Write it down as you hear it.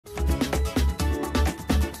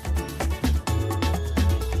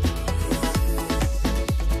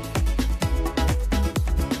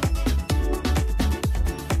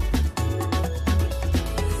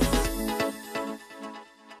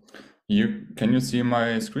Can you see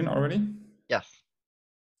my screen already? Yes,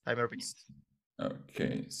 timer begins.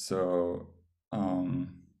 Okay, so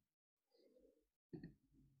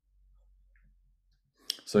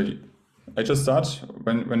I just start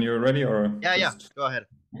when you're ready, or Yeah, just go ahead.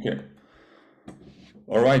 okay.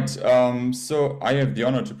 All right. So I have the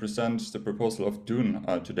honor to present the proposal of DOON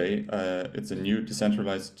today. It's a new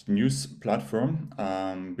decentralized news platform.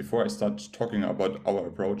 Before I start talking about our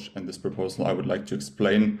approach and this proposal, I would like to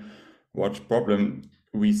explain what problem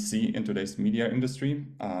we see in today's media industry.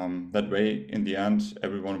 That way, in the end,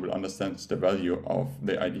 everyone will understand the value of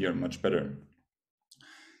the idea much better.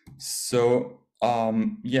 So,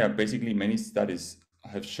 yeah, basically, many studies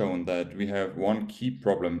have shown that we have one key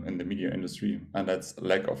problem in the media industry, and that's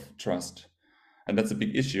lack of trust. And that's a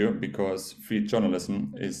big issue because free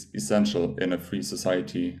journalism is essential in a free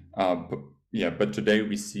society. But today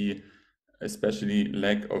we see especially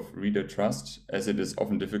lack of reader trust, as it is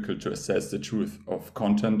often difficult to assess the truth of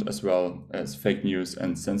content as well as fake news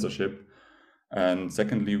and censorship. And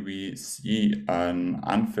secondly, we see an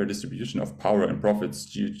unfair distribution of power and profits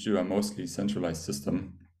due to a mostly centralized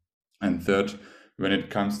system. And third, when it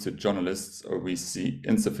comes to journalists, we see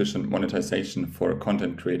insufficient monetization for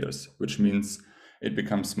content creators, which means it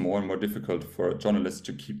becomes more and more difficult for journalists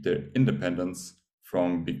to keep their independence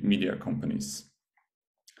from big media companies.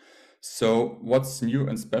 So what's new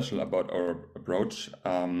and special about our approach?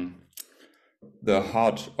 The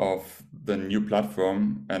heart of the new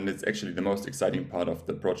platform, and it's actually the most exciting part of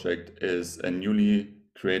the project, is a newly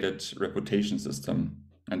created reputation system.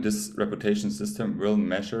 And this reputation system will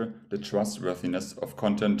measure the trustworthiness of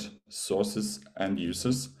content sources and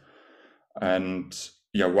users. And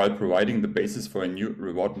yeah, while providing the basis for a new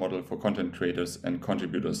reward model for content creators and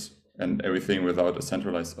contributors, and everything without a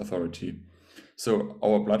centralized authority. So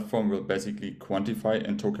our platform will basically quantify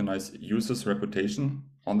and tokenize users' reputation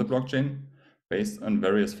on the blockchain based on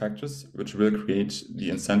various factors, which will create the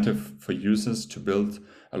incentive for users to build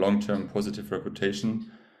a long-term positive reputation,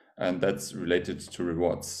 and that's related to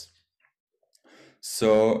rewards.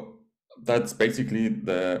 So that's basically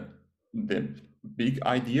the big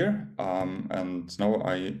idea, and now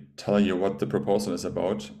I tell you what the proposal is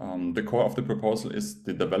about. The core of the proposal is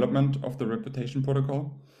the development of the reputation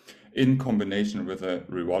protocol in combination with a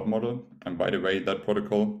reward model, and by the way, that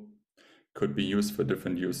protocol could be used for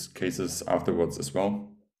different use cases afterwards as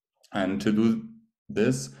well. And to do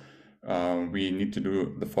this, we need to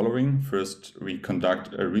do the following. First, we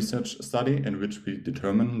conduct a research study in which we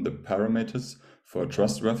determine the parameters for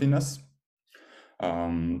trustworthiness.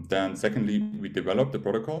 Then secondly, we develop the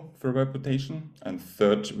protocol for reputation. And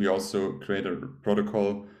third, we also create a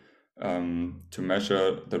protocol to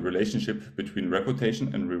measure the relationship between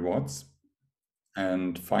reputation and rewards.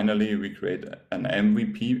 And finally, we create an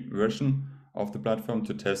MVP version of the platform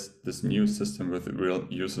to test this new system with real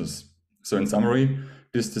users. So in summary,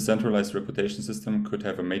 this decentralized reputation system could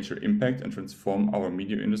have a major impact and transform our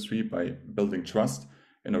media industry by building trust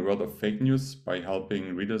in a world of fake news, by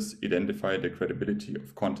helping readers identify the credibility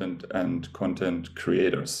of content and content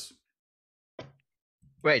creators.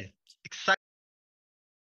 Great. Exactly.